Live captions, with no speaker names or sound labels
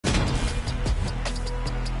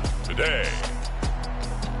today,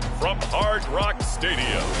 from Hard Rock Stadium,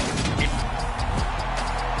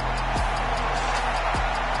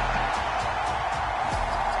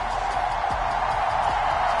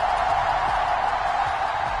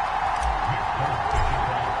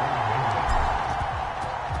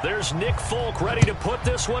 there's Nick Folk ready to put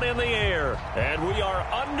this one in the air. And we are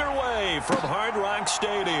underway from Hard Rock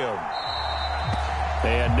Stadium.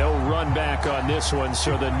 And no run back on this one,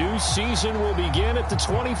 so the new season will begin at the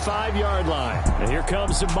 25-yard line. And here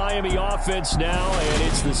comes the Miami offense now, and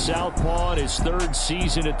it's the Southpaw in his third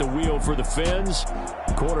season at the wheel for the Fins.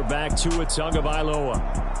 Quarterback Tua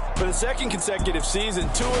Tagovailoa. For the second consecutive season,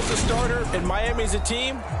 Tua's a starter and Miami's a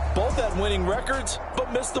team. Both had winning records,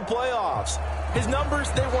 but missed the playoffs. His numbers,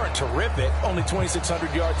 they weren't terrific. Only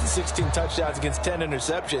 2,600 yards and 16 touchdowns against 10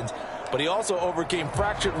 interceptions. But he also overcame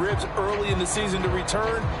fractured ribs early in the season to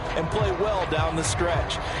return and play well down the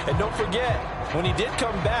stretch. And don't forget, when he did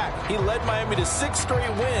come back, he led Miami to 6 straight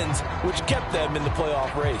wins, which kept them in the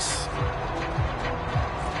playoff race.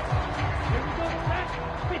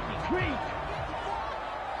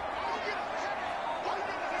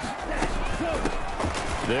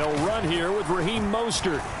 They'll run here with Raheem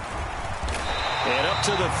Mostert. And up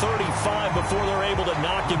to the 35 before they're able to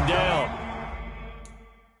knock him down.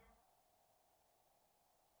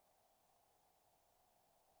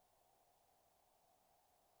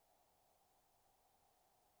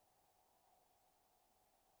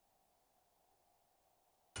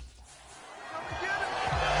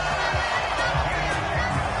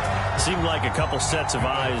 Seemed like a couple sets of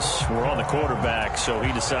eyes were on the quarterback, so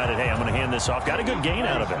he decided, hey, I'm going to hand this off. Got a good gain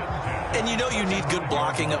out of it. And you know you need good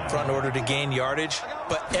blocking up front in order to gain yardage,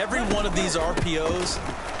 but every one of these RPOs,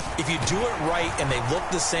 if you do it right and they look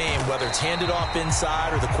the same, whether it's handed off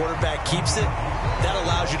inside or the quarterback keeps it, that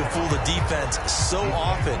allows you to fool the defense so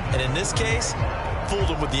often. And in this case, fooled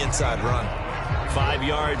them with the inside run. 5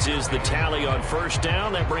 yards is the tally on first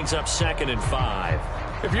down. That brings up 2nd and 5.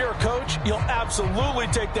 If you're a coach, you'll absolutely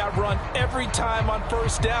take that run every time on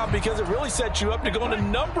first down because it really sets you up to go in a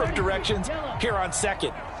number of directions here on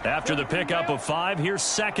second. After the pickup of 5, here's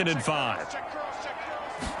 2nd and 5.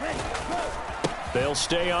 They'll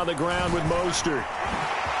stay on the ground with Mostert.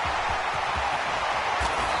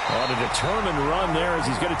 On a determined run there as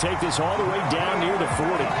he's going to take this all the way down near the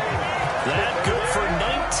 40. That good for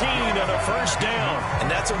 19 on a first down.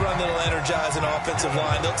 And that's a run that'll energize an offensive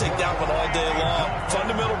line. They'll take that one all day long.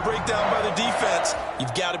 Fundamental breakdown by the defense.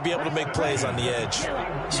 You've got to be able to make plays on the edge.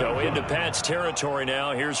 So into Pat's territory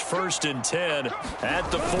now. Here's 1st and 10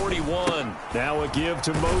 at the 41. Now a give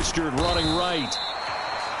to Mostert running right.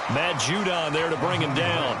 Matt Judon there to bring him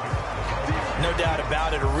down. No doubt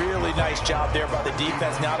about it. A really nice job there by the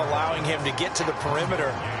defense, not allowing him to get to the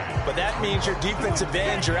perimeter. But that means your defensive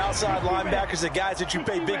ends, your outside linebackers, the guys that you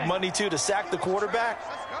pay big money to sack the quarterback,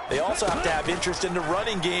 they also have to have interest in the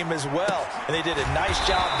running game as well. And they did a nice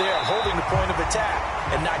job there holding the point of attack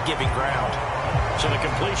and not giving ground. So the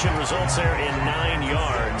completion results there in 9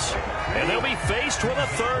 yards. And they'll be faced with a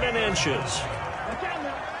 3rd and inches.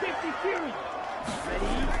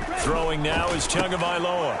 Throwing now is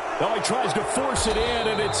Tagovailoa. Oh, he tries to force it in,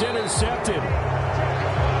 and it's intercepted.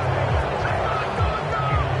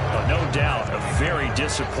 No doubt, a very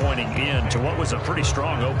disappointing end to what was a pretty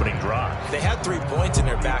strong opening drive. They had 3 points in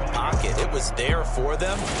their back pocket. It was there for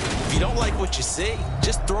them. If you don't like what you see,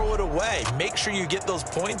 just throw it away. Make sure you get those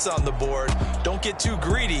points on the board. Don't get too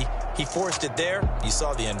greedy. He forced it there. You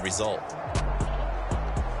saw the end result.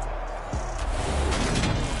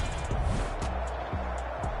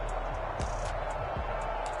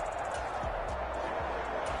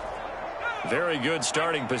 Very good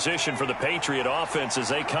starting position for the Patriot offense as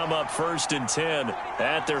they come up 1st and 10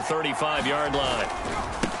 at their 35-yard line.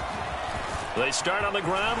 They start on the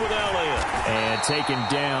ground with Elliott. And taken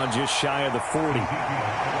down just shy of the 40.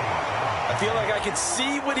 I feel like I could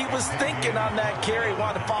see what he was thinking on that carry.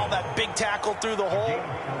 Wanted to follow that big tackle through the hole.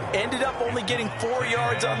 Ended up only getting 4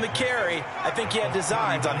 yards on the carry. I think he had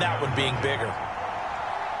designs on that one being bigger.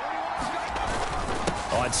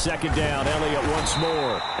 On 2nd down, Elliott once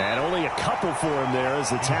more. And only a couple for him there as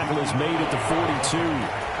the tackle is made at the 42.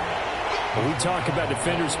 When we talk about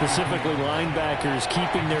defenders, specifically linebackers,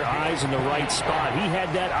 keeping their eyes in the right spot, he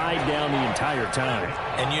had that eye down the entire time.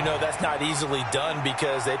 And you know that's not easily done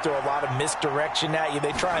because they throw a lot of misdirection at you.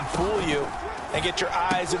 They try and fool you and get your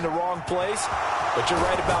eyes in the wrong place. But you're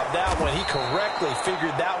right about that one. He correctly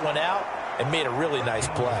figured that one out and made a really nice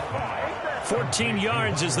play. 14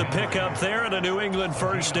 yards is the pickup there and a New England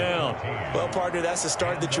first down. Well, partner, that's the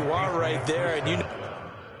start that you want right there. And you know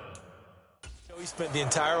He spent the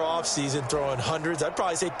entire offseason throwing hundreds, I'd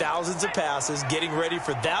probably say thousands of passes, getting ready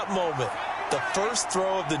for that moment. The first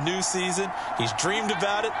throw of the new season. He's dreamed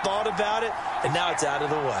about it, thought about it, and now it's out of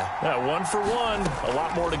the way. Yeah, 1 for 1. A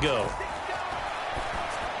lot more to go.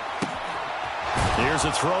 Here's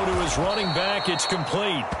a throw to his running back. It's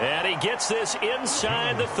complete. And he gets this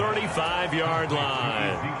inside the 35-yard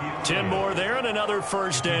line. 10 more there and another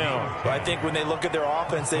first down. I think when they look at their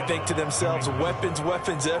offense, they think to themselves, weapons,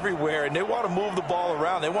 weapons everywhere, and they want to move the ball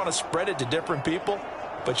around. They want to spread it to different people.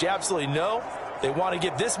 But you absolutely know they want to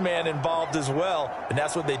get this man involved as well, and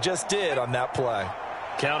that's what they just did on that play.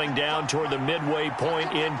 Counting down toward the midway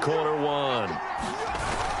point in quarter one.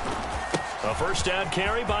 A first down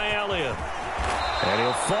carry by Elliott. And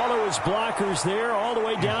he'll follow his blockers there all the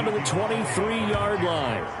way down to the 23-yard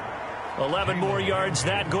line. 11 more yards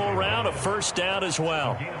that go around, a first down as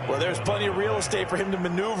well. Well, there's plenty of real estate for him to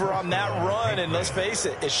maneuver on that run, and let's face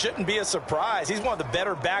it, it shouldn't be a surprise. He's one of the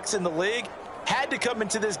better backs in the league. Had to come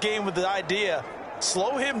into this game with the idea,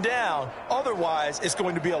 slow him down, otherwise it's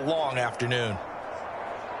going to be a long afternoon.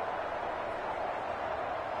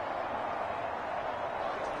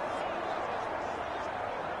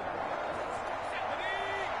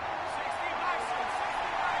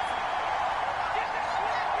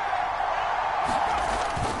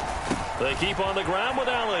 They keep on the ground with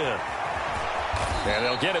Elliott. And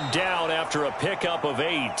they'll get him down after a pickup of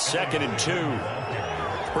 8, 2nd and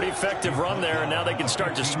 2. Pretty effective run there, and now they can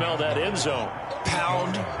start to smell that end zone.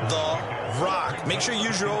 Pound the rock. Make sure you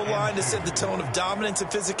use your O-line to set the tone of dominance and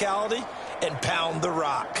physicality, and pound the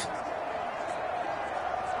rock.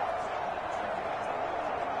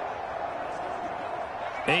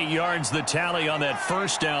 Eight yards the tally on that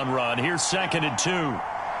first down run. Here's 2nd and 2.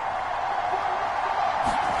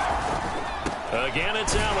 Again,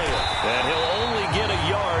 it's Elliott, and he'll only get a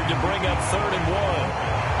yard to bring up 3rd and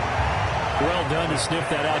 1. Well done to sniff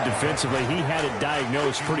that out defensively. He had it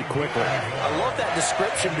diagnosed pretty quickly. I love that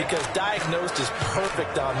description because diagnosed is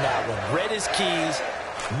perfect on that one. Read his keys,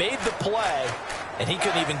 made the play, and he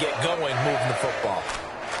couldn't even get going moving the football.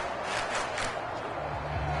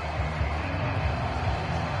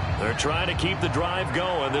 They're trying to keep the drive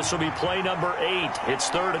going. This will be play number 8. It's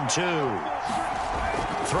 3rd and 2.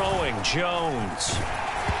 Throwing Jones.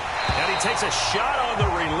 And he takes a shot on the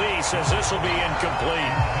release as this will be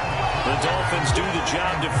incomplete. The Dolphins do the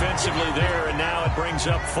job defensively there, and now it brings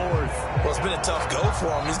up 4th. Well, it's been a tough go for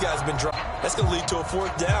him. These guys have been driving. That's going to lead to a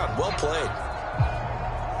 4th down. Well played.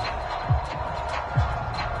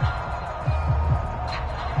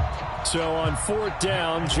 So on 4th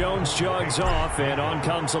down, Jones jogs off, and on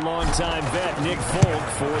comes a longtime vet, Nick Folk,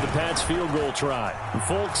 for the Pats field goal try.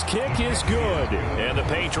 Folk's kick is good, and the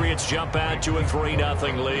Patriots jump out to a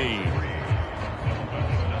 3-0 lead.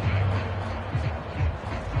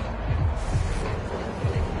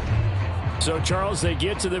 So, Charles, they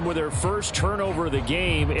get to them with their first turnover of the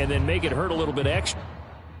game and then make it hurt a little bit extra.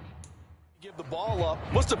 Give the ball up.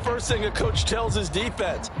 What's the first thing a coach tells his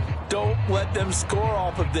defense? Don't let them score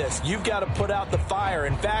off of this. You've got to put out the fire.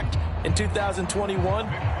 In fact, in 2021,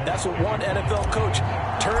 that's what one NFL coach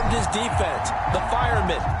termed his defense. The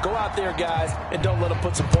firemen. Go out there, guys, and don't let them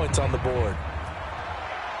put some points on the board.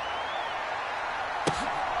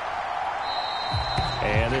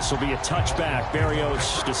 And this will be a touchback.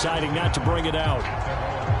 Berrios deciding not to bring it out.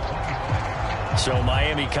 So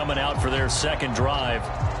Miami coming out for their second drive.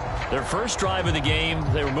 Their first drive of the game,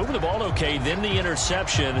 they were moving the ball okay, then the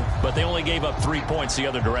interception, but they only gave up 3 points the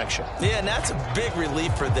other direction. Yeah, and that's a big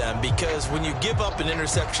relief for them because when you give up an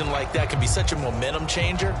interception like that, it can be such a momentum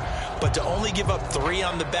changer, but to only give up 3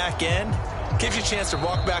 on the back end gives you a chance to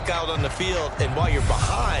walk back out on the field, and while you're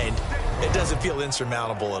behind, it doesn't feel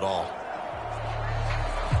insurmountable at all.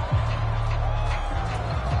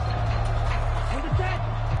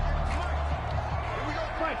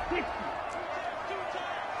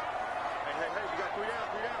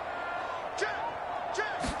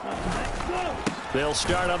 They'll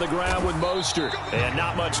start on the ground with Mostert, and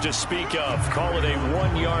not much to speak of. Call it a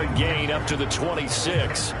 1-yard gain up to the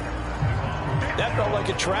 26. That felt like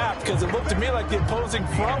a trap because it looked to me like the opposing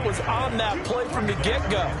front was on that play from the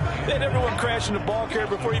get-go. They had everyone crashing the ball carrier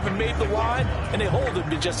before he even made the line, and they hold him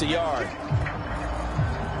to just a yard.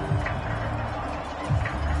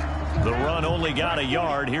 The run only got a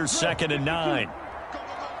yard. Here's 2nd and 9.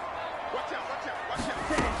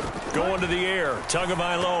 Going to the air,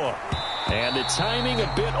 Tagovailoa. And the timing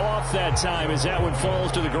a bit off that time as that one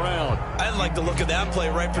falls to the ground. I didn't like the look of that play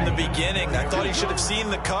right from the beginning. I thought he should have seen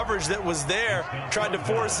the coverage that was there, tried to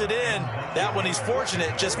force it in. That one, he's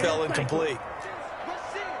fortunate, just fell incomplete.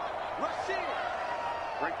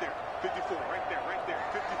 Right there, 54, right there,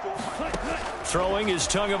 54. throwing is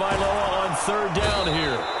Tagovailoa on third down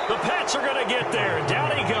here. The Pats are going to get there. Down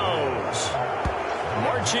he goes.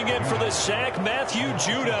 Marching in for the sack, Matthew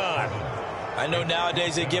Judon. I know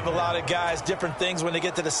nowadays they give a lot of guys different things when they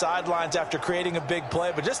get to the sidelines after creating a big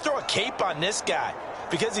play, but just throw a cape on this guy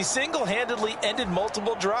because he single-handedly ended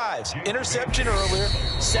multiple drives. Interception earlier,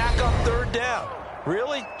 sack on third down.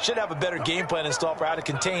 Really? Should have a better game plan installed for how to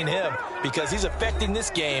contain him because he's affecting this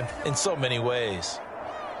game in so many ways.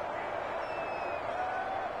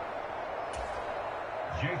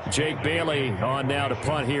 Jake Bailey on now to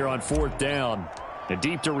punt here on fourth down. And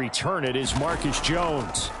deep to return it is Marcus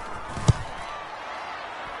Jones.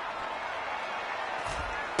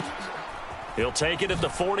 He'll take it at the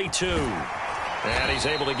 42. And he's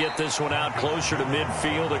able to get this one out closer to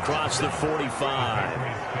midfield across the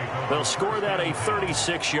 45. They'll score that a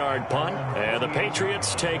 36-yard punt, and the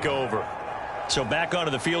Patriots take over. So back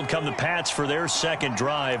onto the field come the Pats for their second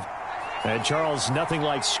drive. And, Charles, nothing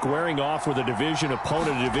like squaring off with a division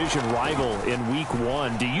opponent, a division rival in Week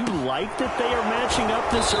 1. Do you like that they are matching up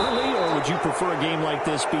this early, or would you prefer a game like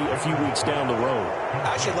this be a few weeks down the road?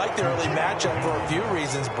 I actually like the early matchup for a few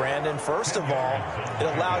reasons, Brandon. First of all, it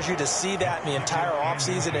allows you to see that in the entire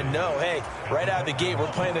offseason and know, hey, right out of the gate, we're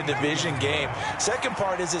playing a division game. Second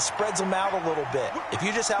part is it spreads them out a little bit. If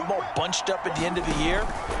you just have them all bunched up at the end of the year,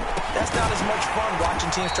 that's not as much fun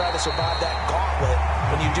watching teams try to survive that gauntlet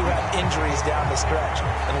when you do have injuries down the stretch.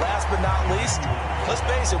 And last but not least, let's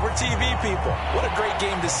face it, we're TV people. What a great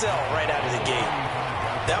game to sell right out of the gate.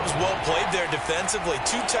 That was well played there defensively.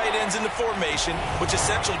 2 tight ends in the formation, which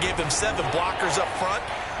essentially gave them 7 blockers up front.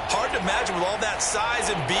 Hard to imagine with all that size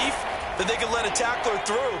and beef that they could let a tackler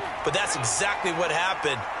through, but that's exactly what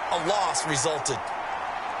happened. A loss resulted.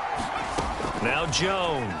 Now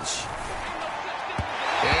Jones.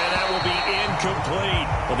 And that will be incomplete.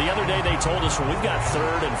 Well, the other day they told us when we've got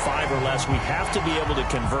 3rd and 5 or less, we have to be able to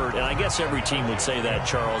convert. And I guess every team would say that,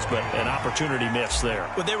 Charles, but an opportunity missed there.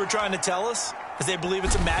 What they were trying to tell us is they believe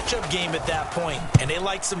it's a matchup game at that point. And they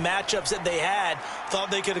liked some matchups that they had,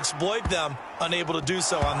 thought they could exploit them, unable to do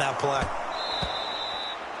so on that play.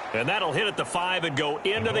 And that'll hit at the 5 and go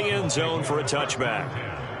into the end zone for a touchback.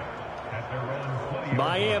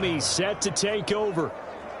 Miami set to take over.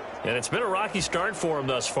 And it's been a rocky start for them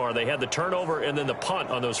thus far. They had the turnover and then the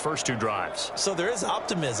punt on those first 2 drives. So there is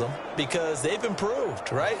optimism because they've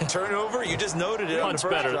improved, right? Turnover, you just noted it on the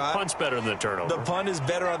first drive. Punt's better than the turnover. The punt is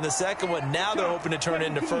better on the second one. Now they're hoping to turn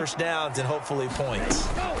into first downs and hopefully points.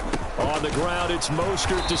 On the ground, it's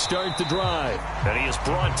Mostert to start the drive. And he is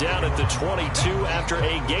brought down at the 22 after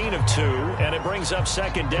a gain of 2, and it brings up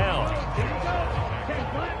second down.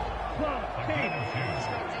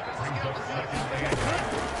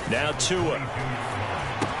 Now Tua.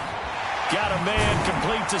 Got a man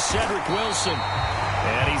complete to Cedric Wilson.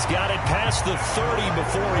 And he's got it past the 30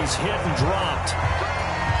 before he's hit and dropped.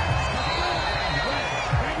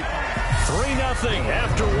 3-0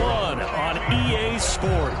 after 1 on EA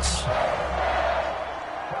Sports.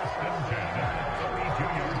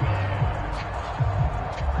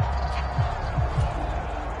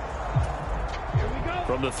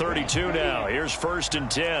 From the 32 now, here's 1st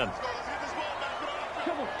and 10.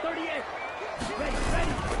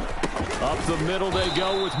 Up the middle they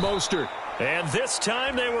go with Mostert. And this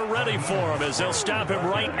time they were ready for him as they'll stop him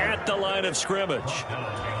right at the line of scrimmage.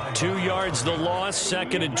 2 yards the loss,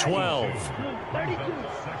 2nd and 12.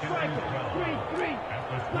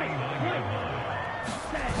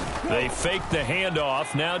 They fake the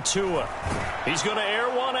handoff. Now Tua. He's going to air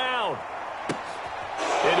one out.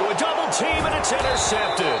 Into a double team, and it's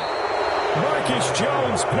intercepted. Marcus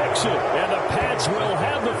Jones picks it, and the Pats will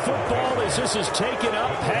have the football as this is taken up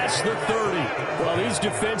past the 30. Well, these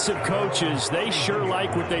defensive coaches, they sure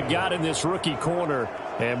like what they've got in this rookie corner,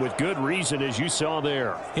 and with good reason, as you saw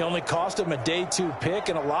there. He only cost him a day 2 pick,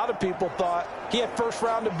 and a lot of people thought he had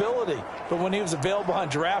first-round ability. But when he was available on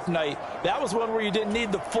draft night, that was one where you didn't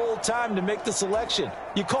need the full time to make the selection.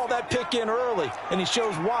 You call that pick in early, and he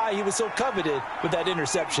shows why he was so coveted with that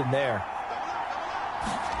interception there.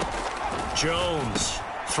 Jones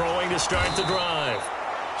throwing to start the drive.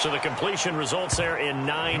 So the completion results there in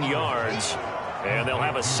 9 yards. And they'll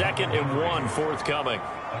have a 2nd and 1 forthcoming.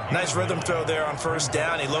 Nice rhythm throw there on first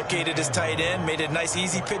down. He located his tight end, made it a nice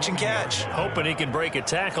easy pitch and catch. Hoping he can break a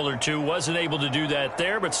tackle or 2. Wasn't able to do that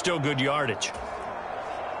there, but still good yardage.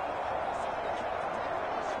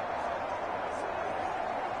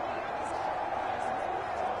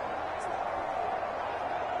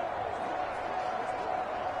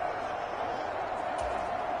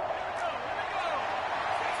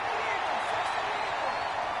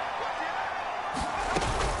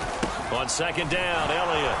 On 2nd down,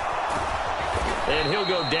 Elliott. And he'll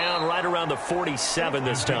go down right around the 47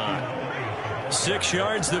 this time. 6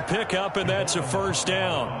 yards the pickup, and that's a first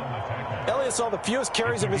down. Elliott saw the fewest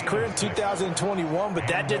carries of his career in 2021, but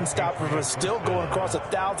that didn't stop him from still going across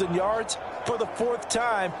 1,000 yards for the 4th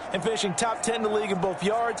time and finishing top 10 in the league in both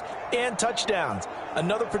yards and touchdowns.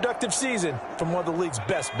 Another productive season from one of the league's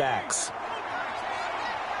best backs.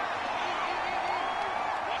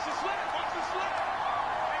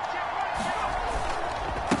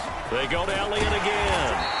 They go to Elliott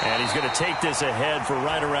again. And he's going to take this ahead for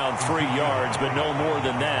right around 3 yards, but no more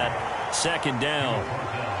than that. 2nd down.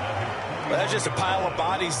 Well, that's just a pile of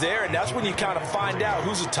bodies there, and that's when you kind of find out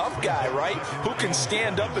who's a tough guy, right? Who can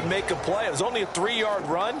stand up and make a play. It was only a 3-yard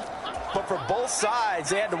run, but for both sides,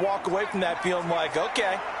 they had to walk away from that feeling like,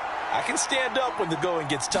 okay, I can stand up when the going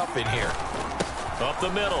gets tough in here. Up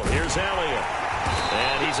the middle, here's Elliott.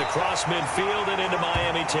 And he's across midfield and into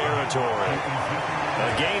Miami territory.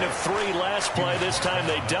 A gain of 3 last play. This time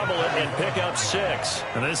they double it and pick up 6.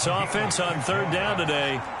 And this offense on 3rd down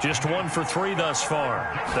today, just 1 for 3 thus far.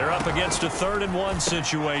 They're up against a 3rd and 1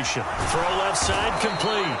 situation. Throw left side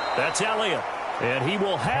complete. That's Elliott. And he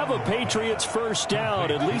will have a Patriots first down.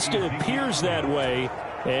 At least it appears that way.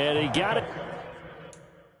 And he got it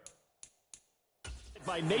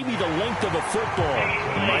by maybe the length of a football.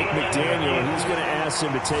 Mike McDaniel, he's going to ask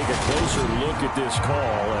him to take a closer look at this call,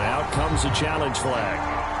 and out comes a challenge flag.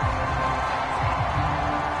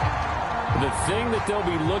 The thing that they'll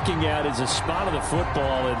be looking at is a spot of the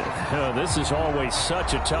football, and this is always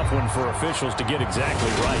such a tough one for officials to get exactly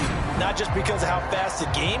right. Not just because of how fast the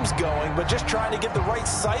game's going, but just trying to get the right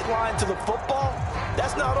sight line to the football.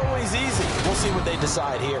 That's not always easy. We'll see what they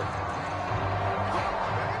decide here.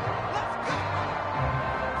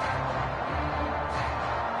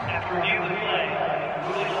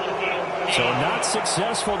 So not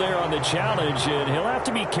successful there on the challenge, and he'll have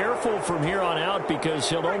to be careful from here on out because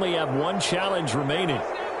he'll only have 1 challenge remaining.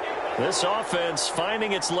 This offense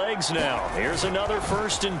finding its legs now. Here's another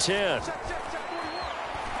 1st and 10.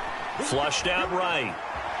 Flushed out right.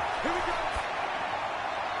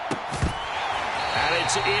 And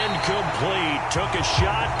it's incomplete. Took a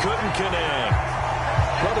shot, couldn't connect.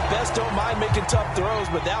 Well, the best don't mind making tough throws,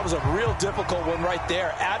 but that was a real difficult one right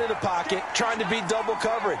there. Out of the pocket, trying to beat double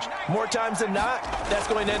coverage. More times than not, that's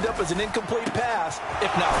going to end up as an incomplete pass,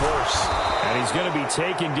 if not worse. And he's going to be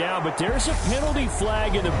taken down, but there's a penalty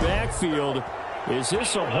flag in the backfield. Is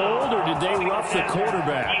this a hold, or did they rough the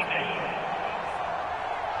quarterback?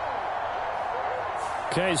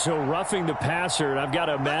 Okay, so roughing the passer, and I've got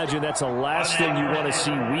to imagine that's the last thing you want to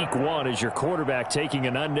see week 1 is your quarterback taking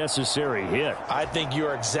an unnecessary hit. I think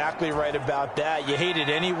you're exactly right about that. You hate it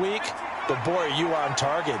any week, but boy, are you on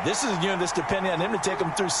target. This is a unit that's depending on him to take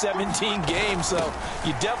him through 17 games, so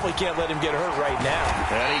you definitely can't let him get hurt right now.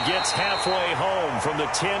 And he gets halfway home from the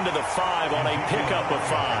 10 to the 5 on a pickup of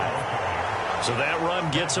 5. So that run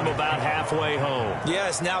gets him about halfway home. Yeah,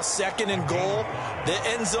 it's now 2nd and goal. The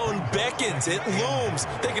end zone beckons. It looms.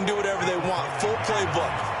 They can do whatever they want. Full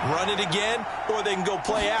playbook. Run it again, or they can go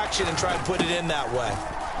play action and try and put it in that way.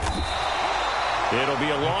 It'll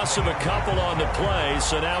be a loss of a couple on the play,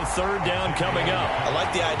 so now 3rd down coming up. I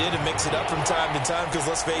like the idea to mix it up from time to time because,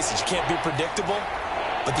 let's face it, you can't be predictable.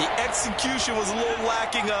 But the execution was a little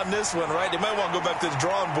lacking on this one, right? They might want to go back to the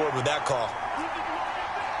drawing board with that call.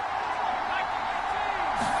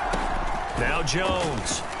 Now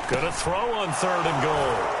Jones, going to throw on 3rd and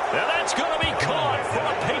goal. And that's going to be caught for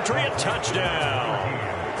a Patriot touchdown.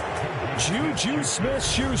 Juju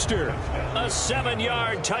Smith-Schuster, a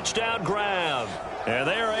 7-yard touchdown grab. And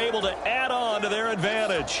they are able to add on to their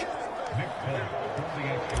advantage.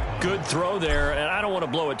 Good throw there, and I don't want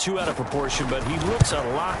to blow it too out of proportion, but he looks a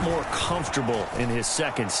lot more comfortable in his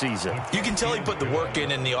 2nd season. You can tell he put the work in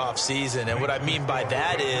the offseason, and what I mean by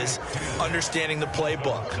that is understanding the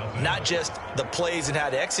playbook, not just the plays and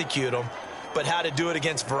how to execute them, but how to do it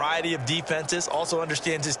against a variety of defenses. Also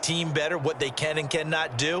understands his team better, what they can and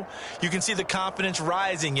cannot do. You can see the confidence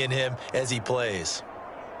rising in him as he plays.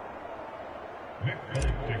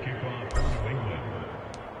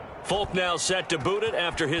 Folk now set to boot it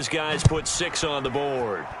after his guys put 6 on the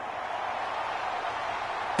board.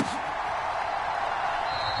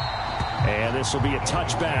 And this will be a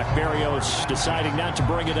touchback. Berrios deciding not to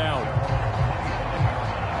bring it out.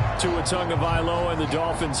 Tua Tagovailoa and the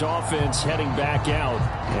Dolphins offense heading back out.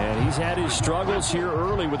 And he's had his struggles here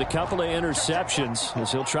early with a couple of interceptions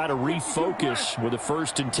as he'll try to refocus with a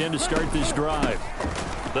 1st and 10 to start this drive.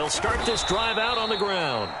 They'll start this drive out on the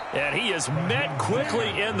ground. And he is met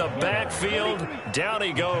quickly in the backfield. Down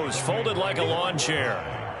he goes, folded like a lawn chair.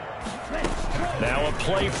 Now a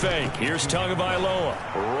play fake. Here's Tagovailoa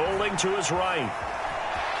rolling to his right.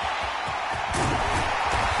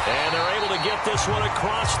 And they're able to get this one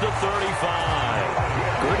across the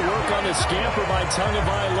 35. Good work on the scamper by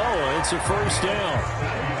Tagovailoa. It's a first down.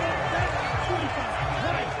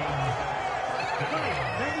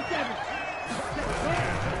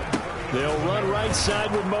 They'll run right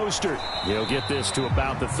side with Mostert. He'll get this to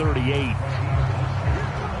about the 38.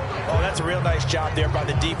 Oh, that's a real nice job there by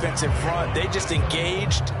the defense in front. They just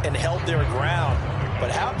engaged and held their ground.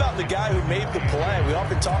 But how about the guy who made the play? We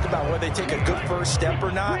often talk about whether they take a good first step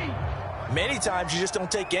or not. Many times you just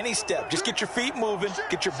don't take any step. Just get your feet moving,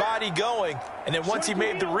 get your body going, and then once he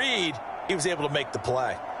made the read, he was able to make the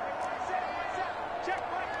play.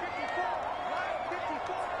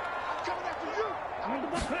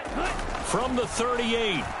 From the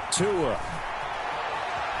 38, Tua.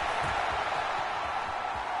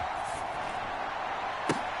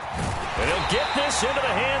 And he'll get this into the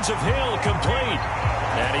hands of Hill, complete.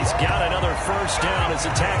 And he's got another first down as the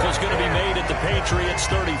tackle's going to be made at the Patriots'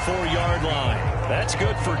 34-yard line. That's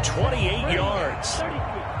good for 28 yards.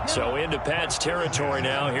 So into Pat's territory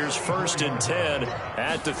now. Here's 1st and 10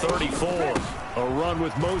 at the 34. A run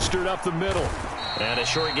with Mostert up the middle. And a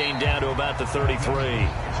short gain down to about the 33.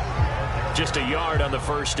 Just a yard on the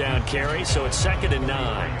first down carry, so it's 2nd and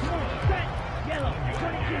 9.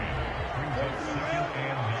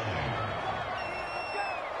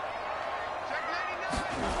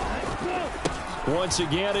 Once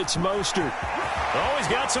again, it's Mostert. Oh, he's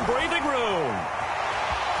got some breathing room.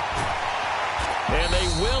 And they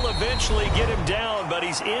will eventually get him down, but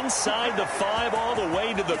he's inside the 5 all the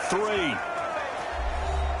way to the 3.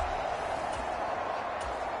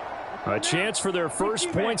 A chance for their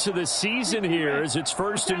first points of the season here as it's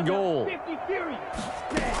 1st and goal.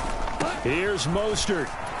 Here's Mostert.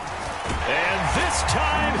 And this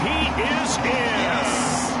time he is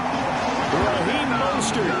in. Raheem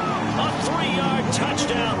Mostert, a 3-yard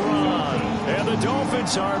touchdown run. And the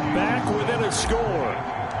Dolphins are back within a score.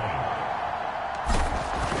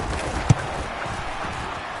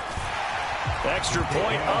 Extra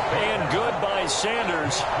point up and good by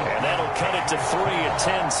Sanders. And that'll cut it to 3 at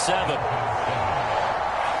 10-7.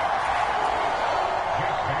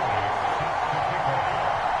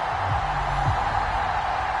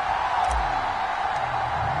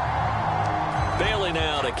 Bailey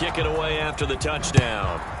now to kick it away after the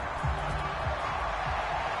touchdown.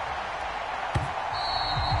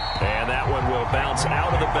 And that one will bounce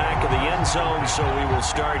out of the back of the end zone, so we will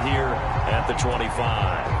start here at the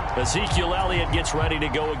 25. Ezekiel Elliott gets ready to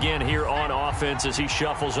go again here on offense as he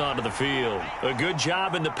shuffles onto the field. A good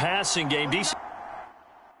job in the passing game. Decent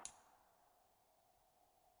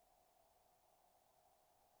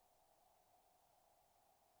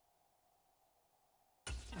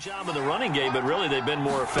job in the running game, but really they've been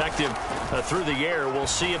more effective through the air. We'll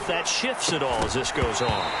see if that shifts at all as this goes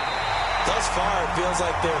on. Thus far, it feels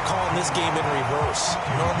like they're calling this game in reverse.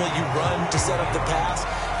 Normally you run to set up the pass.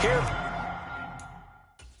 Here,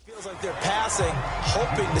 it feels like they're passing,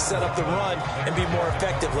 hoping to set up the run and be more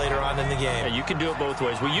effective later on in the game. Yeah, you can do it both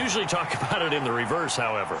ways. We usually talk about it in the reverse,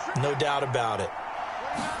 however. No doubt about it.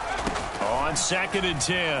 On 2nd and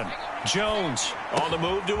 10, Jones on the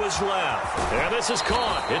move to his left. And this is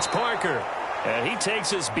caught. It's Parker. And he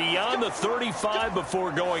takes us beyond the 35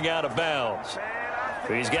 before going out of bounds.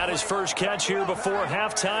 He's got his first catch here before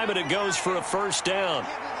halftime, and it goes for a first down.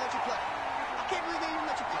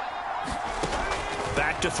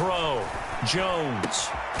 Back to throw. Jones.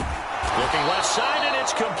 Looking left side, and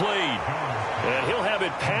it's complete. And he'll have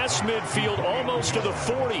it past midfield almost to the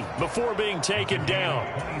 40 before being taken down.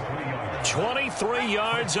 23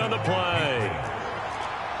 yards on the play.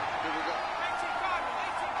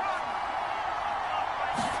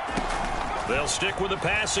 They'll stick with the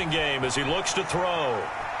passing game as he looks to throw.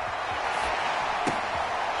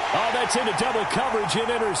 Oh, that's into double coverage and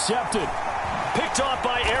intercepted. Picked off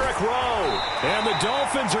by Eric Rowe. And the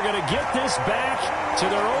Dolphins are going to get this back to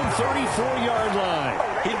their own 34-yard line.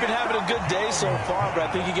 He's been having a good day so far, but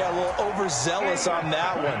I think he got a little overzealous on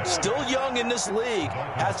that one. Still young in this league.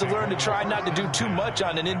 Has to learn to try not to do too much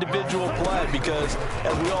on an individual play because,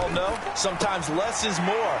 as we all know, sometimes less is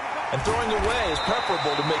more. And throwing away is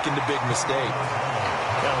preferable to making the big mistake.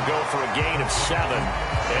 They'll go for a gain of 7,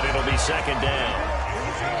 and it'll be 2nd down.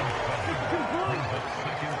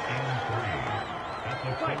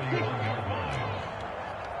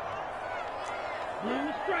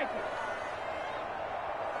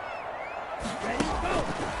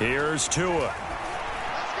 Here's Tua.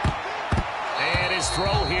 And his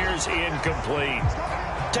throw here's incomplete.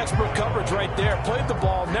 Textbook coverage right there. Played the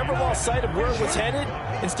ball, never lost sight of where it was headed,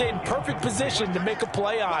 and stayed in perfect position to make a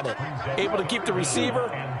play on it. Able to keep the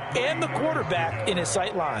receiver and the quarterback in his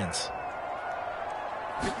sight lines.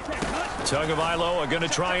 Tagovailoa going to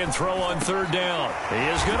try and throw on third down. He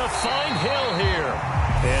is going to find Hill here.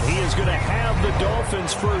 And he is going to have the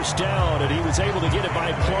Dolphins first down, and he was able to get it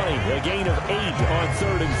by plenty. A gain of 8 on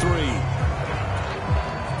 3rd and 3.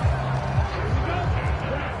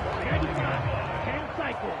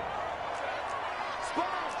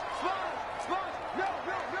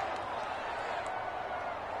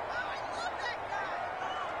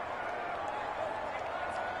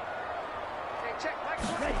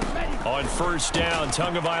 On first down,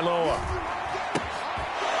 Tagovailoa.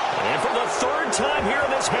 And for the 3rd time here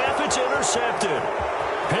in this half, it's intercepted.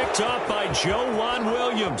 Picked up by Joe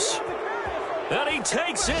Williams. And he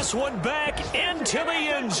takes this one back into the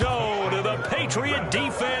end zone. And the Patriot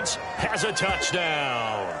defense has a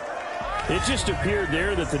touchdown. It just appeared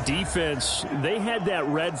there that the defense, they had that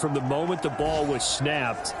read from the moment the ball was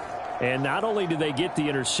snapped. And not only did they get the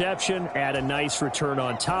interception, add a nice return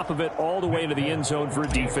on top of it, all the way to the end zone for a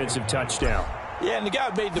defensive touchdown. Yeah, and the guy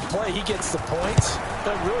who made the play, he gets the points.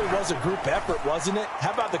 That really was a group effort, wasn't it?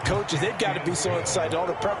 How about the coaches? They've got to be so excited. All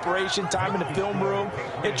the preparation, time in the film room,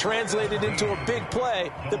 it translated into a big play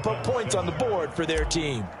that put points on the board for their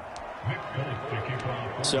team.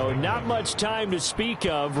 So not much time to speak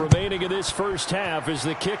of remaining in this first half as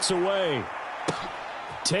the kick's away.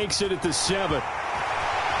 Takes it at the 7.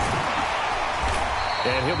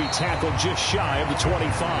 And he'll be tackled just shy of the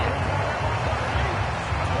 25.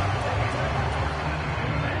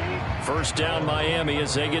 First down Miami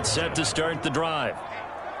as they get set to start the drive.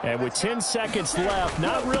 And with 10 seconds left,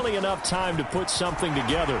 not really enough time to put something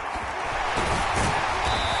together.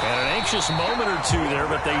 And an anxious moment or two there,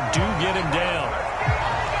 but they do get him down.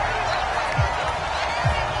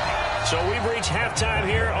 So we've reached halftime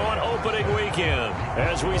here on opening weekend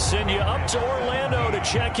as we send you up to Orlando to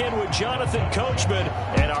check in with Jonathan Coachman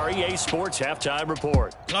and our EA Sports Halftime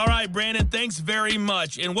Report. All right, Brandon, thanks very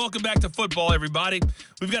much. And welcome back to football, everybody.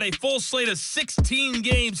 We've got a full slate of 16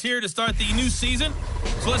 games here to start the new season.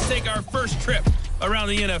 So let's take our first trip around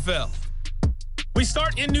the NFL. We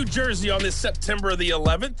start in New Jersey on this September the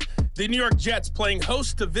 11th. The New York Jets playing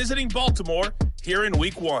host to visiting Baltimore here in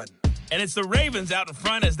Week 1. And it's the Ravens out in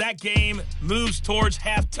front as that game moves towards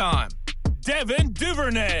halftime. Devin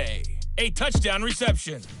Duvernay, a touchdown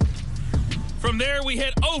reception. From there, we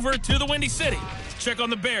head over to the Windy City. Check on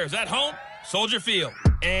the Bears at home, Soldier Field.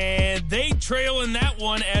 And they trail in that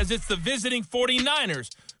one as it's the visiting 49ers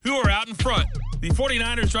who are out in front. The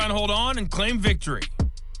 49ers trying to hold on and claim victory.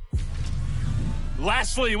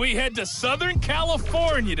 Lastly, we head to Southern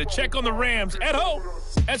California to check on the Rams at home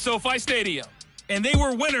at SoFi Stadium. And they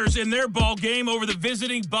were winners in their ball game over the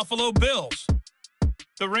visiting Buffalo Bills.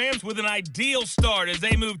 The Rams with an ideal start as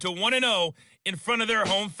they move to 1-0 in front of their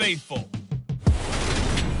home faithful.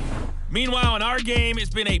 Meanwhile, in our game, it's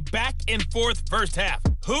been a back-and-forth first half.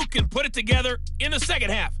 Who can put it together in the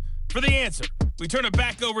second half? For the answer, we turn it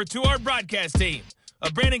back over to our broadcast team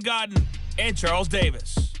of Brandon Godden and Charles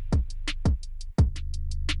Davis.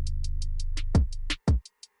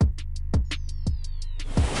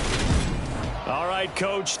 All right,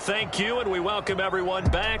 Coach, thank you, and we welcome everyone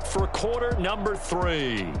back for quarter number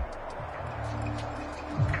 3.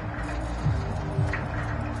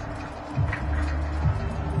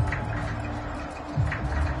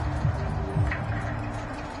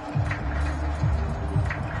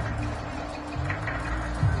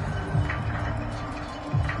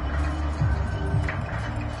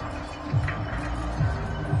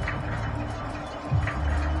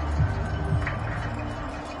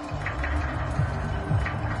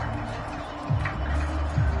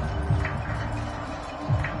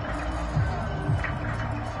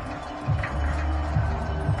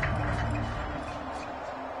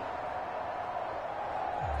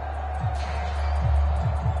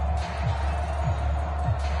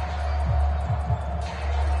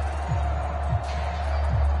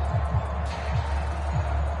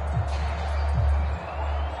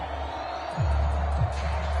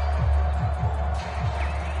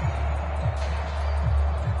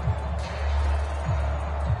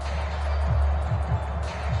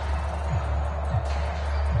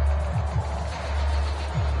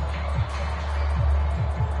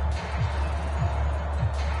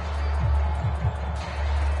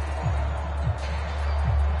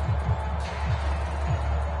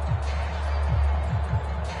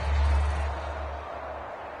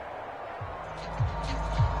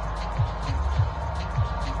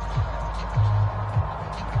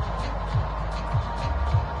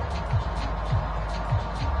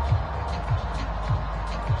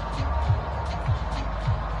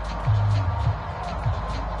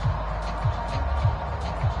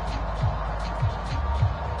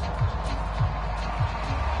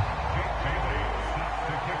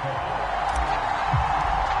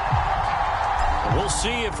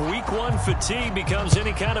 see if Week 1 fatigue becomes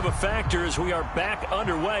any kind of a factor as we are back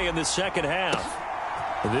underway in the second half.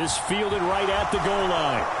 This fielded right at the goal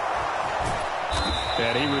line.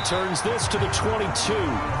 And he returns this to the 22.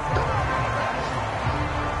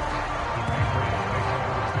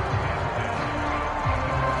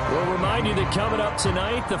 We'll remind you that coming up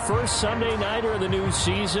tonight, the first Sunday nighter of the new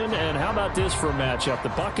season. And how about this for a matchup? The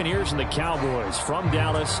Buccaneers and the Cowboys from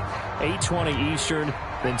Dallas, 8:20 Eastern.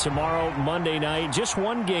 Then tomorrow, Monday night, just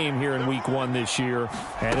one game here in Week 1 this year.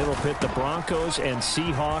 And it'll pit the Broncos and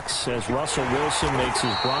Seahawks as Russell Wilson makes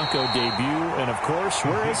his Bronco debut. And, of course,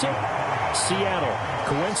 where is it? Seattle.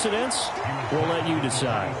 Coincidence? We'll let you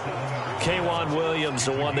decide. K'Wan Williams,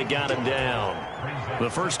 the one that got him down. The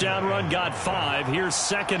first down run got 5. Here's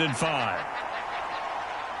 2nd and 5.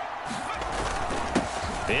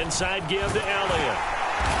 Inside give to Elliott.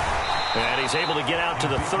 And he's able to get out to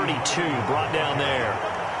the 32, brought down there.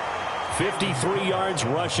 53 yards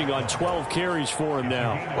rushing on 12 carries for him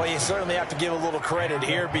now. Well, you certainly have to give a little credit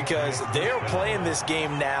here because they're playing this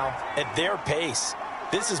game now at their pace.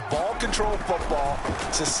 This is ball control football,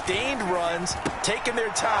 sustained runs, taking their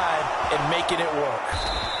time, and making it work.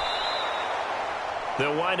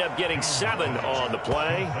 They'll wind up getting 7 on the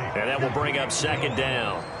play, and that will bring up 2nd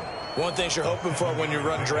down. One thing you're hoping for when you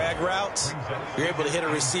run drag routes, you're able to hit a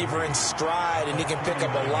receiver in stride, and he can pick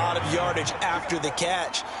up a lot of yardage after the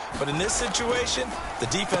catch. But in this situation, the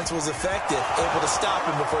defense was effective, able to stop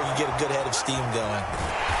him before you get a good head of steam going.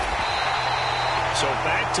 So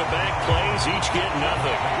back-to-back plays, each get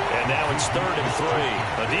nothing. And now it's 3rd and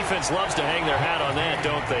 3. The defense loves to hang their hat on that,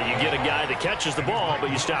 don't they? You get a guy that catches the ball,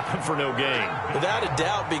 but you stop him for no gain. Without a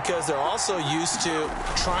doubt, because they're also used to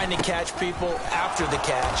trying to catch people after the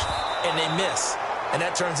catch, and they miss. And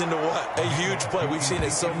that turns into what? A huge play. We've seen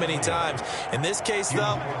it so many times. In this case,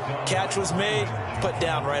 though, catch was made, put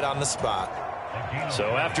down right on the spot.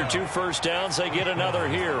 So after 2 first downs, they get another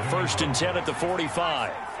here. 1st and 10 at the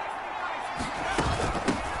 45.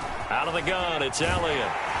 Out of the gun, it's Elliott.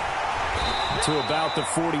 To about the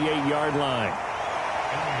 48-yard line.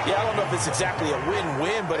 Yeah, I don't know if it's exactly a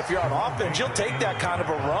win-win, but if you're on offense, you'll take that kind of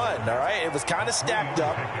a run, all right? It was kind of stacked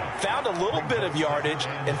up, found a little bit of yardage,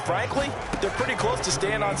 and frankly, they're pretty close to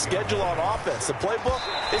staying on schedule on offense. The playbook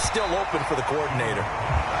is still open for the coordinator.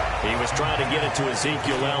 He was trying to get it to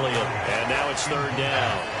Ezekiel Elliott, and now it's 3rd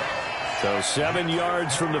down. So 7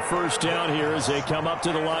 yards from the first down here as they come up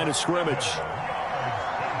to the line of scrimmage.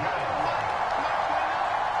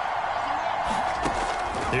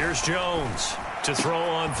 Here's Jones to throw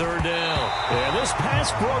on 3rd down. And this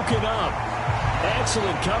pass broken up.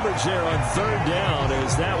 Excellent coverage there on 3rd down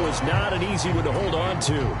as that was not an easy one to hold on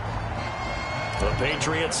to. The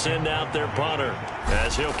Patriots send out their punter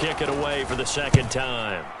as he'll kick it away for the 2nd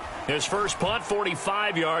time. His first punt,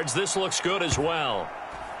 45 yards. This looks good as well.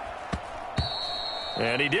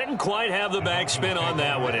 And he didn't quite have the backspin on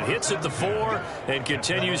that one. It hits at the 4 and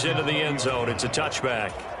continues into the end zone. It's a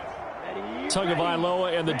touchback.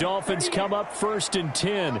 Tagovailoa and the Dolphins come up 1st and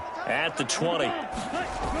 10 at the 20.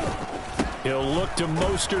 He'll look to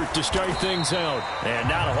Mostert to start things out. And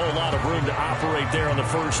not a whole lot of room to operate there on the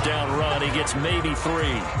first down run. He gets maybe 3.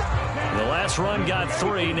 The last run got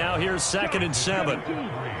 3. Now here's 2nd and 7.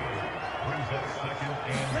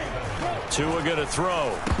 Tua going to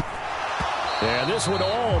throw. And this one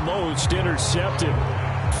almost intercepted.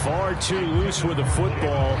 Far too loose with the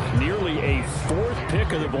football. Nearly a 4th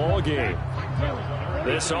pick of the ball game.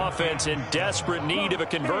 This offense in desperate need of a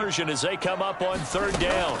conversion as they come up on 3rd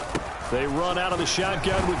down. They run out of the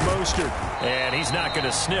shotgun with Mostert. And he's not going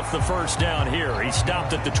to sniff the first down here. He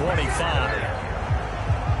stopped at the 25.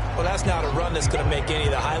 Well, that's not a run that's going to make any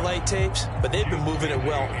of the highlight tapes, but they've been moving it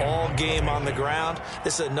well all game on the ground.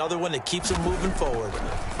 This is another one that keeps them moving forward.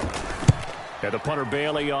 And the punter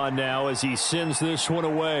Bailey on now as he sends this one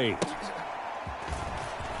away.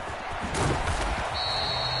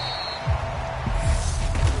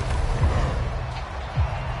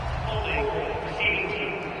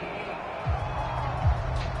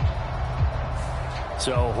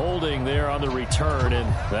 So holding there on the return, and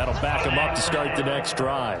that'll back him up to start the next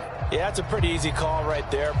drive. Yeah, that's a pretty easy call right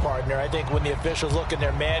there, partner. I think when the officials look in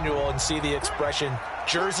their manual and see the expression,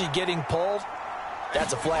 jersey getting pulled,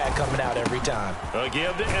 that's a flag coming out every time. A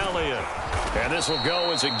give to Elliott. And this will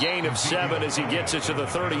go as a gain of 7 as he gets it to the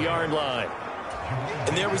 30-yard line.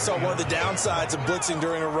 And there we saw one of the downsides of blitzing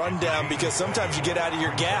during a rundown because sometimes you get out of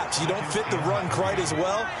your gaps. You don't fit the run quite as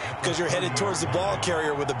well because you're headed towards the ball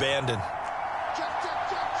carrier with abandon.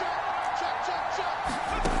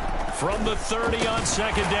 From the 30 on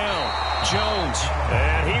 2nd down, Jones.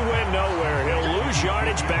 And he went nowhere. He'll lose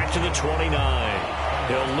yardage back to the 29.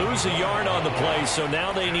 He'll lose a yard on the play, so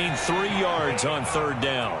now they need 3 yards on 3rd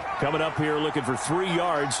down. Coming up here looking for 3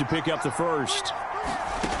 yards to pick up the first.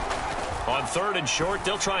 On 3rd and short,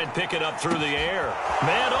 they'll try and pick it up through the air.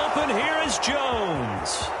 Man open, here is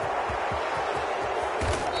Jones.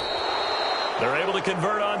 They're able to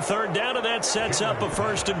convert on 3rd down, and that sets up a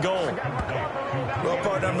 1st and goal. Well,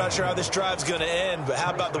 partner, I'm not sure how this drive's going to end, but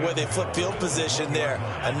how about the way they flip field position there?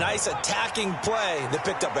 A nice attacking play that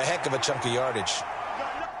picked up a heck of a chunk of yardage.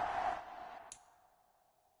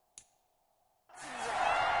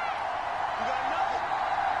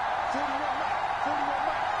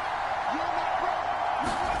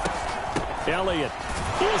 Elliott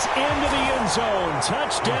is into the end zone.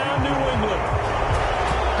 Touchdown, New England.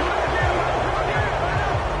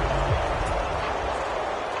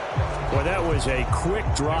 Well, that was a quick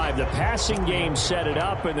drive. The passing game set it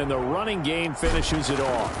up, and then the running game finishes it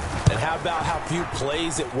off. And how about how few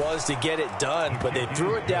plays it was to get it done, but they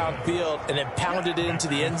threw it downfield and then pounded it into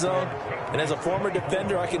the end zone. And as a former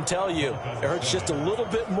defender, I can tell you, it hurts just a little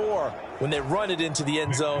bit more when they run it into the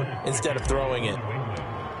end zone instead of throwing it.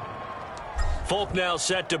 Folk now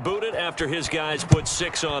set to boot it after his guys put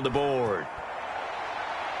 6 on the board.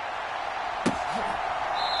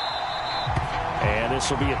 And this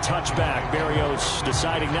will be a touchback. Berrios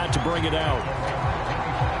deciding not to bring it out.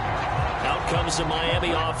 Out comes the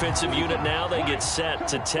Miami offensive unit now. They get set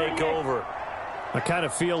to take over. I kind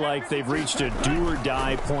of feel like they've reached a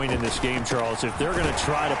do-or-die point in this game, Charles. If they're going to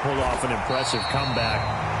try to pull off an impressive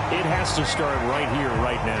comeback, it has to start right here,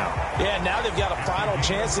 right now. Yeah, now they've got a final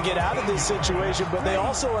chance to get out of this situation, but they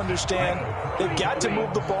also understand they've got to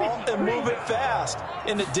move the ball and move it fast.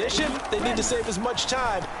 In addition, they need to save as much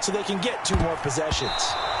time so they can get 2 more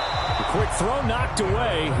possessions. A quick throw knocked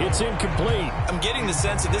away. It's incomplete. I'm getting the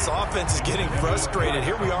sense that this offense is getting frustrated.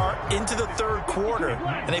 Here we are into the 3rd quarter,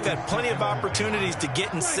 and they've had plenty of opportunities to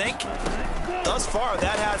get in sync. Thus far,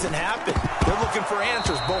 that hasn't happened. They're looking for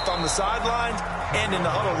answers both on the sidelines and in the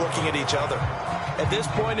huddle looking at each other. At this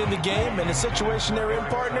point in the game, in the situation they're in,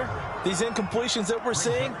 partner, these incompletions that we're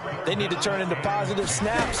seeing, they need to turn into positive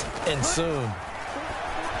snaps, and soon.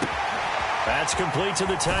 That's complete to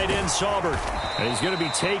the tight end, Saubert. And he's going to be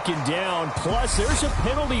taken down. Plus, there's a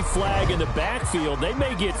penalty flag in the backfield. They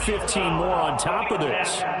may get 15 more on top of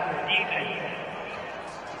this.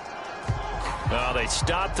 No, they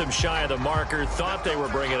stopped them shy of the marker, thought they were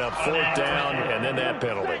bringing up 4th down, and then that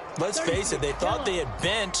penalty. Let's face it, they thought they had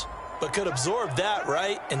bent, but could absorb that,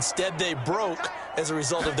 right? Instead, they broke as a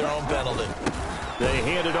result of their own penalty. They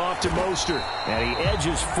hand it off to Mostert, and he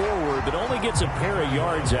edges forward, but only gets a pair of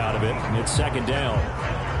yards out of it, and it's 2nd down.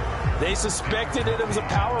 They suspected it was a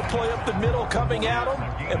power play up the middle coming at them,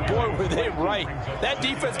 and boy, were they right. That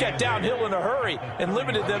defense got downhill in a hurry and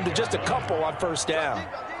limited them to just a couple on 1st down.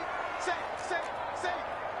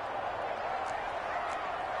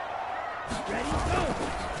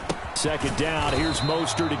 Second down, here's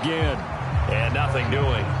Mostert again. And nothing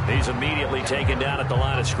doing. He's immediately taken down at the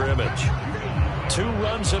line of scrimmage. 2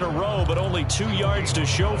 runs in a row, but only 2 yards to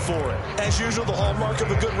show for it. As usual, the hallmark of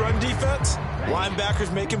a good run defense,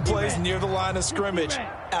 linebackers making plays near the line of scrimmage.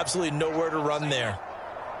 Absolutely nowhere to run there.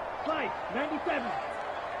 97.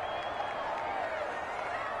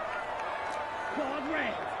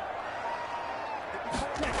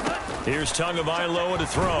 Here's Tagovailoa to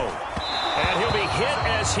throw. And he'll be hit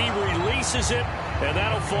as he releases it, and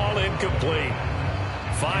that'll fall incomplete.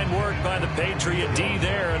 Fine work by the Patriot D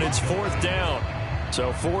there, and it's 4th down.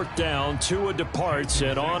 So 4th down, Tua departs,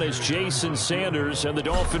 and on is Jason Sanders and the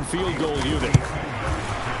Dolphin field goal unit.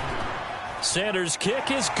 Sanders' kick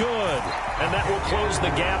is good, and that will close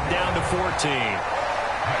the gap down to 14.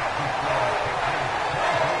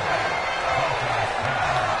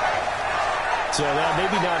 So that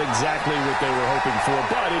maybe not exactly what they were hoping for,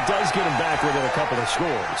 but it does get them back within a couple of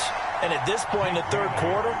scores. And at this point in the 3rd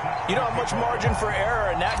quarter, you don't have much margin for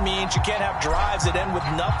error, and that means you can't have drives that end with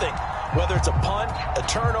nothing. Whether it's a punt, a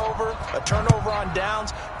turnover on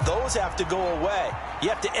downs, those have to go away. You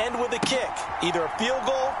have to end with a kick, either a field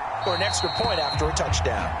goal or an extra point after a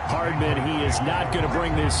touchdown. Hardman, he is not going to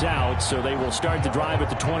bring this out, so they will start the drive at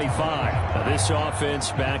the 25. Now this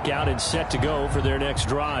offense back out and set to go for their next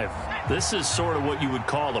drive. This is sort of what you would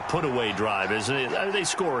call a put-away drive, isn't it? I mean, they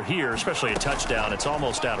score here, especially a touchdown. It's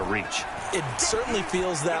almost out of reach. It certainly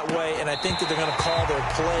feels that way, and I think that they're going to call their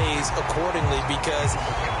plays accordingly because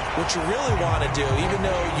what you really want to do, even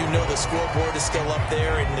though you know the scoreboard is still up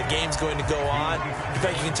there and the game's going to go on, in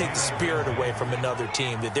fact, you can take the spirit away from another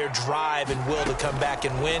team, that their drive and will to come back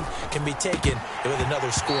and win can be taken with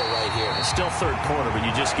another score right here. It's still third quarter, but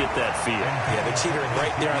you just get that feel. Yeah, they're teetering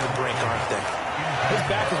right there on the brink, aren't they? His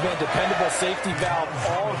back has been a dependable safety valve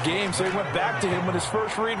all game, so he went back to him when his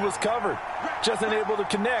first read was covered. Just unable to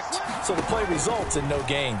connect, so the play results in no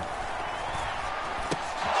gain.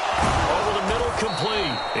 Over the middle,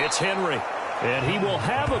 complete. It's Henry. And he will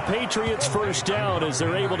have a Patriots first down as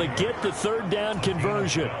they're able to get the third down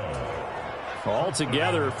conversion.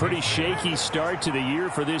 Altogether, a pretty shaky start to the year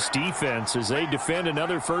for this defense as they defend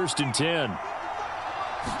another 1st and 10.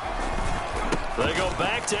 They go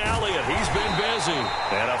back to Elliott. He's been busy.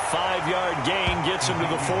 And a 5-yard gain gets him to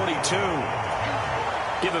the 42.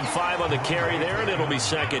 Give him 5 on the carry there, and it'll be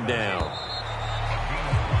 2nd down.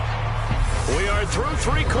 We are through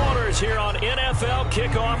 3 quarters here on NFL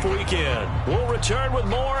Kickoff Weekend. We'll return with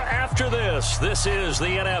more after this. This is the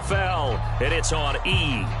NFL, and it's on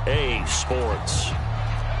EA Sports.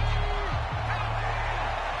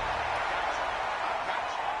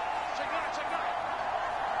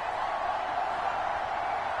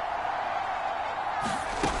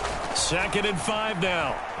 Second and 5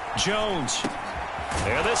 now. Jones.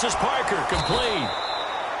 And this is Parker, complete.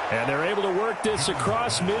 And they're able to work this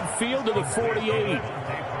across midfield to the 48.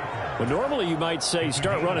 Well, normally you might say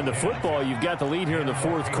start running the football. You've got the lead here in the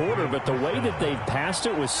 4th quarter, but the way that they've passed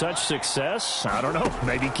it with such success, I don't know,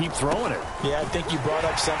 maybe keep throwing it. Yeah, I think you brought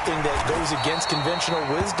up something that goes against conventional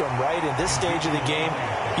wisdom, right? In this stage of the game,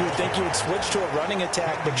 you would think you would switch to a running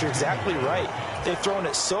attack, but you're exactly right. They've thrown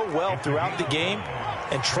it so well throughout the game,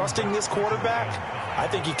 and trusting this quarterback, I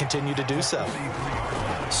think you continue to do so.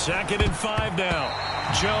 Second and 5 now.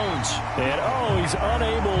 Jones. And, he's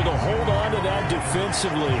unable to hold on to that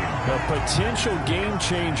defensively. A potential game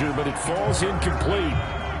changer, but it falls incomplete.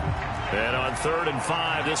 And on 3rd and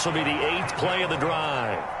 5, this will be the 8th play of the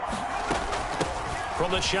drive.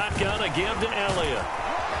 From the shotgun, a give to Elliott.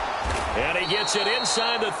 And he gets it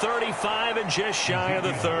inside the 35 and just shy of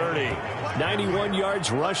the 30. 91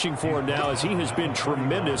 yards rushing for him now as he has been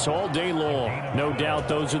tremendous all day long. No doubt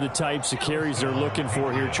those are the types of carries they're looking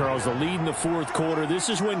for here, Charles. The lead in the 4th quarter. This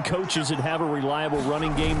is when coaches that have a reliable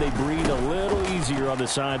running game, they breathe a little easier on the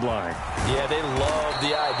sideline. Yeah, they love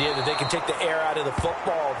the idea that they can take the air out of the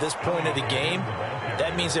football at this point of the game.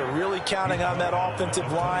 That means they're really counting on that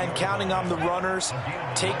offensive line, counting on the runners,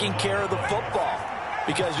 taking care of the football.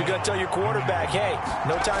 Because you're going to tell your quarterback, hey,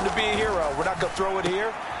 no time to be a hero. We're not going to throw it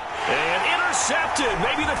here. And intercepted.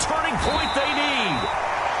 Maybe the turning point they need.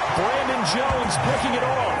 Brandon Jones picking it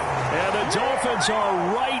off. And the Dolphins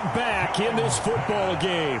are right back in this football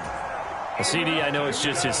game. CD, I know it's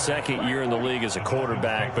just his 2nd year in the league as a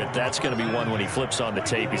quarterback, but that's going to be one when he flips on the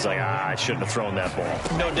tape. He's like, I shouldn't have thrown that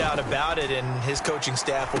ball. No doubt about it, and his coaching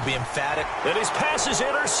staff will be emphatic. And his pass is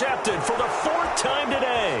intercepted for the 4th time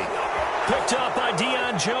today. Picked up by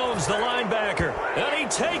Deion Jones, the linebacker. And he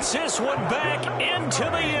takes this one back into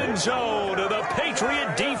the end zone. And the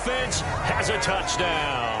Patriot defense has a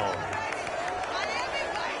touchdown.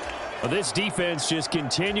 Well, this defense just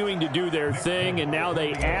continuing to do their thing, and now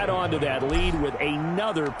they add on to that lead with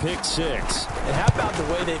another pick 6. And how about the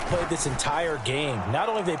way they've played this entire game? Not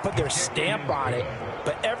only have they put their stamp on it,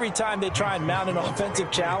 but every time they try and mount an offensive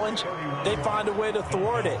challenge, they find a way to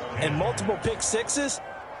thwart it. And multiple pick 6s,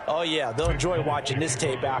 oh yeah, they'll enjoy watching this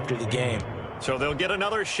tape after the game. So they'll get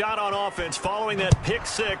another shot on offense following that pick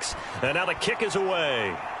 6, and now the kick is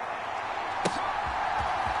away.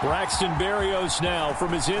 Braxton Berrios now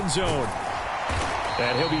from his end zone.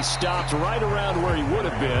 And he'll be stopped right around where he would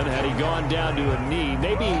have been had he gone down to a knee,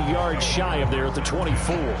 maybe a yard shy of there at the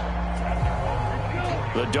 24.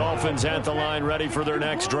 The Dolphins at the line ready for their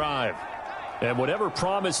next drive. And whatever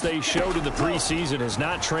promise they showed in the preseason has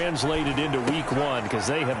not translated into week 1 because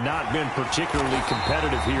they have not been particularly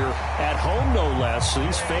competitive here at home, no less. So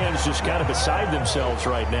these fans just kind of beside themselves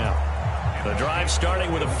right now. The drive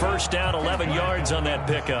starting with a first down, 11 yards on that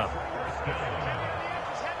pickup.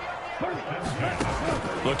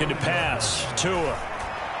 Looking to pass. Tua.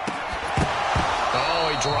 Oh,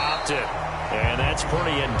 he dropped it. And that's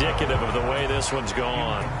pretty indicative of the way this one's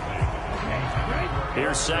gone.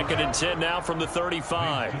 Here's 2nd and 10 now from the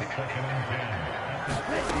 35.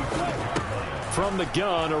 From the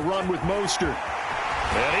gun, a run with Mostert.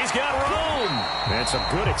 And he's got room. And some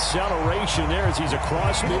good acceleration there as he's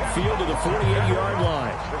across midfield to the 48-yard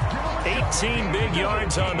line. 18 big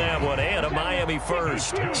yards on that one, and a Miami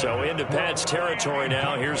first. So into Pat's territory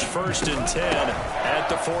now. Here's 1st and 10 at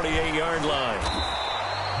the 48-yard line.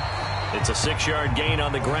 It's a 6-yard gain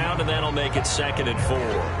on the ground, and that'll make it 2nd and 4.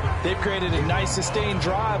 They've created a nice sustained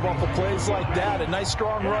drive off of plays like that. A nice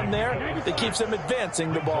strong run there that keeps them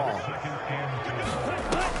advancing the ball.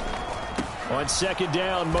 On 2nd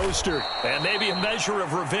down, Mostert. And maybe a measure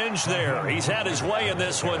of revenge there. He's had his way in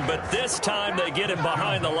this one, but this time they get him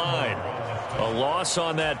behind the line. A loss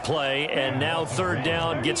on that play, and now 3rd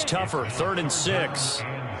down gets tougher. 3rd and 6.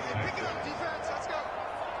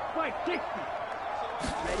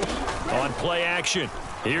 On play action,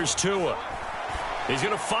 here's Tua. He's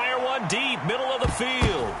going to fire one deep, middle of the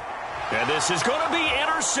field. And this is going to be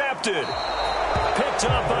intercepted. Picked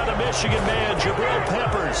up by the Michigan man, Jabril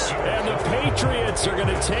Peppers. And the Patriots are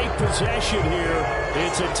going to take possession here.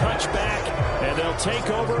 It's a touchback, and they'll take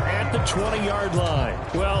over at the 20-yard line.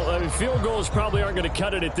 Well, field goals probably aren't going to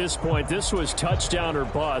cut it at this point. This was touchdown or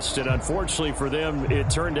bust, and unfortunately for them, it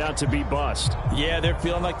turned out to be bust. Yeah, they're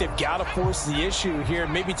feeling like they've got to force the issue here,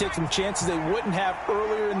 maybe take some chances they wouldn't have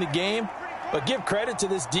earlier in the game. But give credit to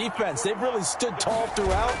this defense. They've really stood tall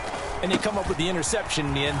throughout, and they come up with the interception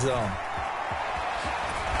in the end zone.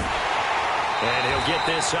 And he'll get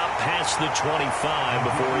this up past the 25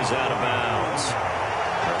 before he's out of bounds.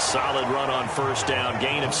 A solid run on 1st down.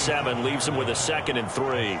 Gain of 7 leaves him with a 2nd and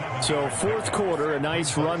 3. So 4th quarter, a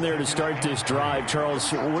nice run there to start this drive.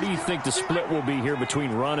 Charles, what do you think the split will be here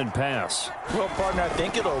between run and pass? Well, partner, I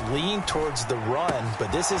think it'll lean towards the run,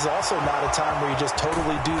 but this is also not a time where you just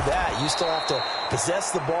totally do that. You still have to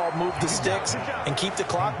possess the ball, move the sticks, and keep the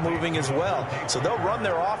clock moving as well. So they'll run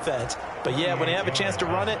their offense, but yeah, when they have a chance to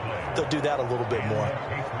run it, they'll do that a little bit more.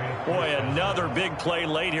 Boy, another big play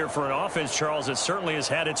late here for an offense, Charles, that certainly has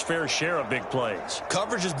had its fair share of big plays.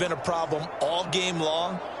 Coverage has been a problem all game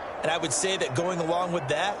long, and I would say that going along with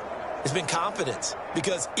that has been confidence,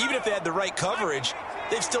 because even if they had the right coverage,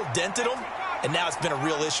 they've still dented them, and now it's been a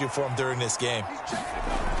real issue for them during this game.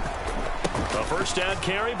 A 1st down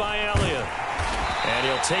carry by Elliott. And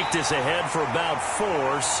he'll take this ahead for about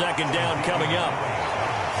 4. 2nd down coming up.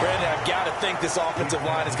 Brandon, I've got to think this offensive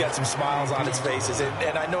line has got some smiles on its faces.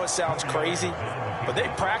 And I know it sounds crazy, but they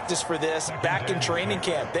practiced for this back in training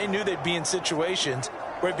camp. They knew they'd be in situations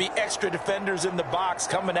where there'd be extra defenders in the box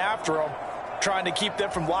coming after them, trying to keep them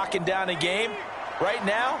from locking down a game. Right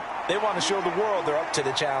now, they want to show the world they're up to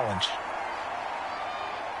the challenge.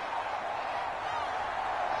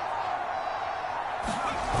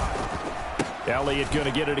 Elliott going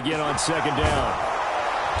to get it again on 2nd down.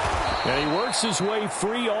 And he works his way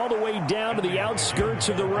free all the way down to the outskirts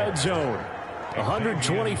of the red zone.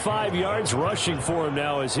 125 yards rushing for him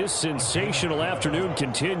now as his sensational afternoon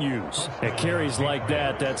continues. At carries like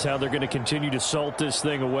that, that's how they're going to continue to salt this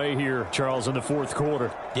thing away here, Charles, in the 4th quarter.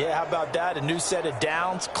 Yeah, how about that? A new set of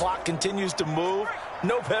downs. Clock continues to move.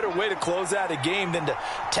 No better way to close out a game than to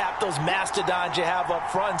tap those mastodons you have up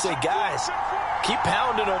front and say, guys, keep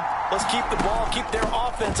pounding them. Let's keep the ball, keep their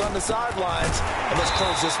offense on the sidelines, and let's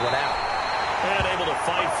close this one out. And able to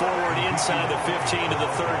fight forward inside the 15 to the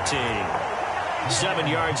 13. 7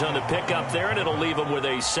 yards on the pickup there, and it'll leave them with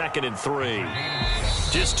a 2nd and 3.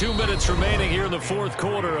 Just 2 minutes remaining here in the 4th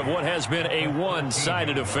quarter of what has been a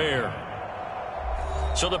one-sided affair.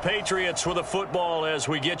 So the Patriots with the football as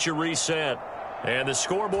we get you reset. And the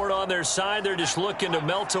scoreboard on their side, they're just looking to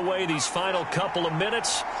melt away these final couple of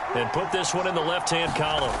minutes and put this one in the left-hand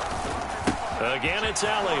column. Again, it's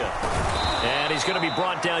Elliott. And he's going to be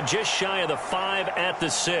brought down just shy of the 5 at the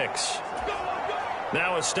 6.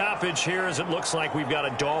 Now a stoppage here as it looks like we've got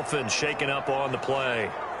a Dolphin shaking up on the play.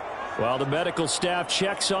 While the medical staff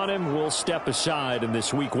checks on him, we'll step aside in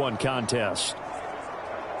this Week 1 contest.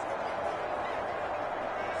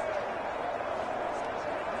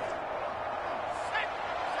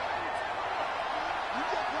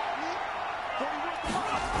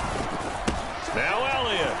 Now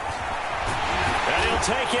Elliott. And he'll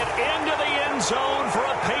take it into the end zone for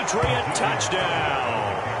a Patriot touchdown.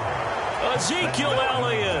 Ezekiel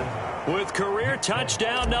Elliott with career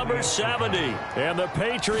touchdown number 70. And the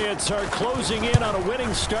Patriots are closing in on a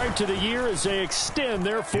winning start to the year as they extend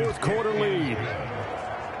their 4th quarter lead.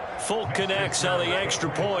 Folk connects on the extra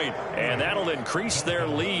point, and that'll increase their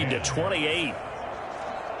lead to 28.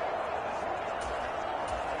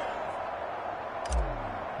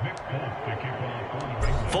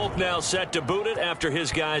 Folk now set to boot it after his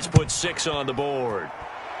guys put 6 on the board.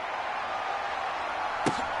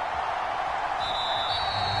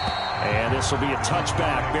 And this will be a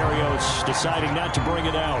touchback. Berrios deciding not to bring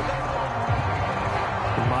it out.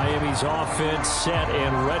 Miami's offense set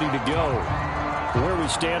and ready to go. Where we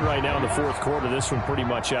stand right now in the fourth quarter, this one pretty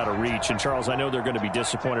much out of reach. And, Charles, I know they're going to be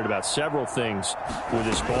disappointed about several things with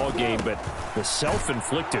this ball game, but the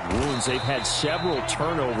self-inflicted wounds, they've had several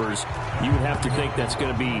turnovers. You would have to think that's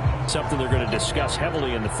going to be something they're going to discuss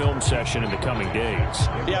heavily in the film session in the coming days.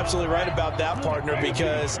 You're absolutely right about that, partner,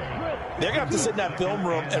 because they're going to have to sit in that film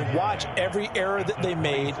room and watch every error that they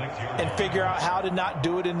made and figure out how to not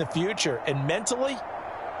do it in the future. And mentally,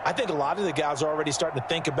 I think a lot of the guys are already starting to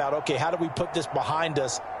think about, okay, how do we put this behind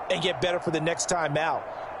us and get better for the next time out?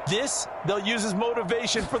 This, they'll use as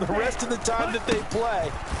motivation for the rest of the time that they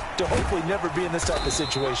play to hopefully never be in this type of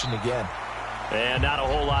situation again. And not a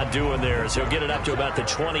whole lot doing there, as he'll get it up to about the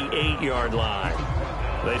 28-yard line.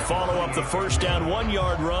 They follow up the first down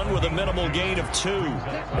 1-yard run with a minimal gain of 2.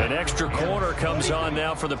 An extra corner comes on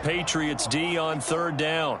now for the Patriots D on third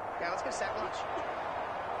down. Yeah, let's get sack lunch.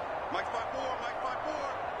 Mike spot 4, Mike spot 4,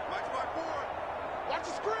 Mike spot 4. Watch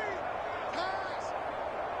the screen. Pass.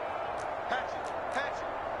 Patch it, patch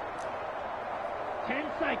it. 10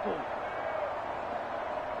 cycles.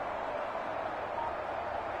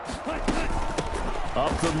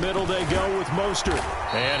 Up the middle they go with Mostert.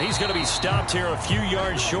 And he's going to be stopped here a few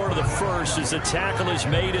yards short of the first as the tackle is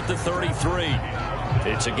made at the 33.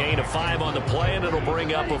 It's a gain of 5 on the play, and it'll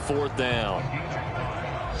bring up a fourth down. Hey,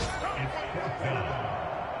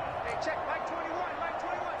 check Mike 21, Mike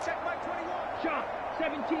 21, check Mike 21. Shot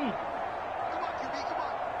 17. Come on, QB, come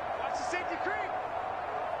on. Watch the safety creep.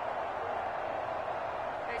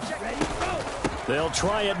 Hey, check. Ready, go. They'll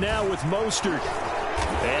try it now with Mostert.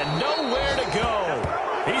 And nowhere to go.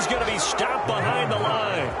 He's going to be stopped behind the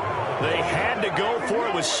line. They had to go for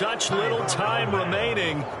it with such little time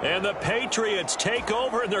remaining. And the Patriots take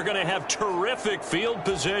over, and they're going to have terrific field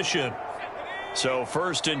position. So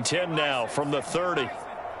 1st and 10 now from the 30.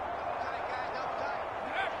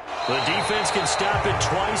 The defense can stop it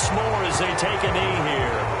twice more as they take a knee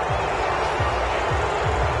here.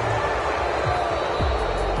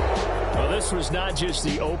 This was not just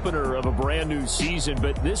the opener of a brand new season,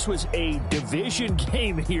 but this was a division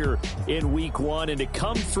game here in week 1. And to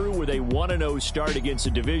come through with a 1-0 start against a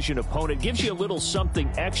division opponent gives you a little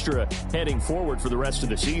something extra heading forward for the rest of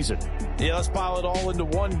the season. Yeah, let's pile it all into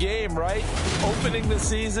one game, right? Opening the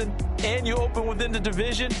season, and you open within the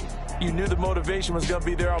division. You knew the motivation was going to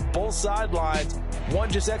be there on both sidelines. One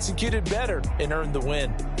just executed better and earned the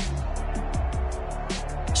win.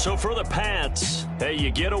 So for the Pats, hey, you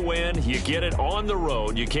get a win, you get it on the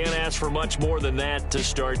road. You can't ask for much more than that to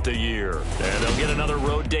start the year. And they'll get another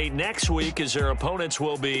road date next week as their opponents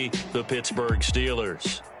will be the Pittsburgh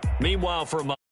Steelers. Meanwhile, from